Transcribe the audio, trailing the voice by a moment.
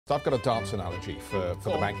So I've got a dance analogy for the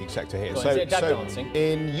banking sector here. So, is it dad dancing?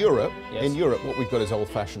 In Europe, Yes. what we've got is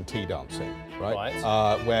old-fashioned tea dancing, right?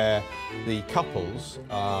 Where the couples,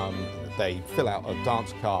 they fill out a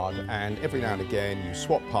dance card, and every now and again you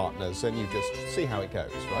swap partners and you just see how it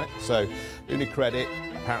goes, right? So UniCredit,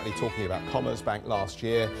 apparently talking about Commerzbank last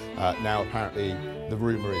year, now apparently the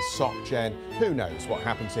rumour is SocGen. Who knows what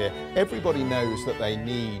happens here? Everybody knows that they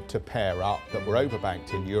need to pair up, that we're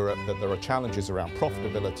overbanked in Europe, that there are challenges around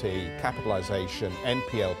profitability, capitalisation,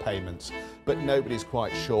 NPL payments, but nobody's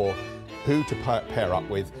quite sure who to pair up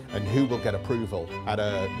with and who will get approval at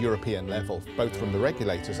a European level, both from the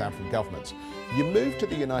regulators and from governments. You move to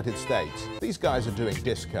the United States, these guys are doing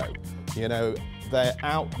disco. You know, they're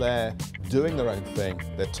out there doing their own thing,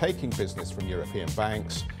 they're taking business from European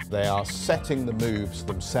banks, they are setting the moves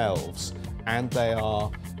themselves, and they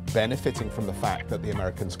are benefiting from the fact that the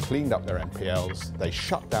Americans cleaned up their NPLs, they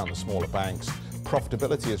shut down the smaller banks,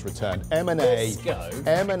 profitability has returned, M&A,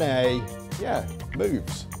 yeah,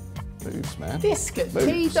 moves, man. Disco,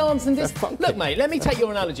 tea dance and disco. Look, mate, let me take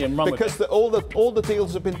your analogy and run with it. Because all the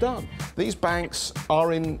deals have been done. These banks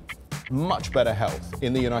are in much better health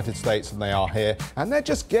in the United States than they are here, and they're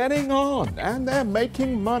just getting on, and they're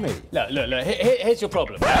making money. Look, here's your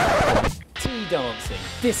problem. Tea dancing,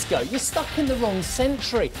 disco, you're stuck in the wrong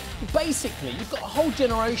century. Basically, you've got a whole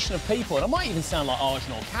generation of people, and I might even sound like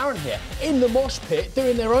Arjun or Karen here, in the mosh pit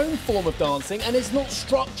doing their own form of dancing, and it's not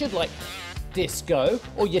structured like disco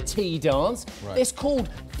or your tea dance. Right. It's called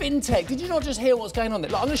fintech. Did you not just hear what's going on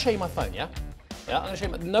there? Look, I'm going to show you my phone, yeah? Yeah, I'm going to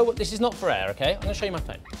show you no, this is not for air, okay? I'm going to show you my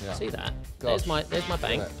phone. Yeah. See that? There's my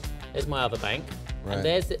bank. There's my other bank. Right. And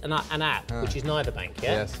there's an app, which is neither bank,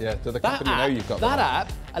 yeah? Yes, yeah. Do the company know you've got that? That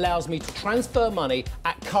app allows me to transfer money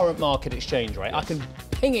at current market exchange rate. I can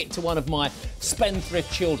ping it to one of my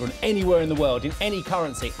spendthrift children anywhere in the world, in any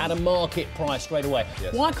currency, at a market price straight away.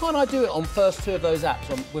 Yes. Why can't I do it on first two of those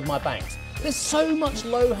apps with my banks? There's so much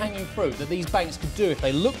low-hanging fruit that these banks could do if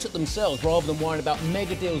they looked at themselves rather than worrying about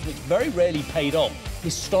mega deals which very rarely paid off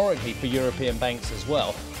historically for European banks as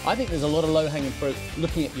well. I think there's a lot of low-hanging fruit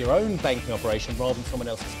looking at your own banking operation rather than someone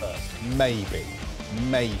else's first. Maybe.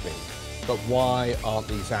 But why aren't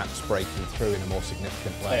these apps breaking through in a more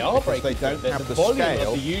significant way? They are breaking through. They don't have the volume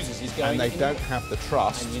scale of the users is going and they don't have the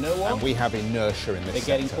trust. And you know what? And we have inertia in this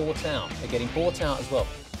They're getting bought out. They're getting bought out as well.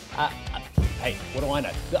 Hey, what do I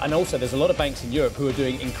know? And also, there's a lot of banks in Europe who are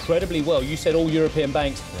doing incredibly well. You said all European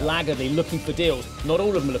banks laggardly looking for deals. Not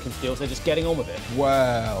all of them are looking for deals. They're just getting on with it.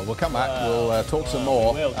 Well, we'll come back. We'll talk some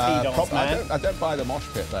more. I don't buy the mosh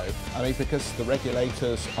pit, though. I mean, because the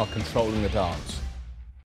regulators are controlling the dance.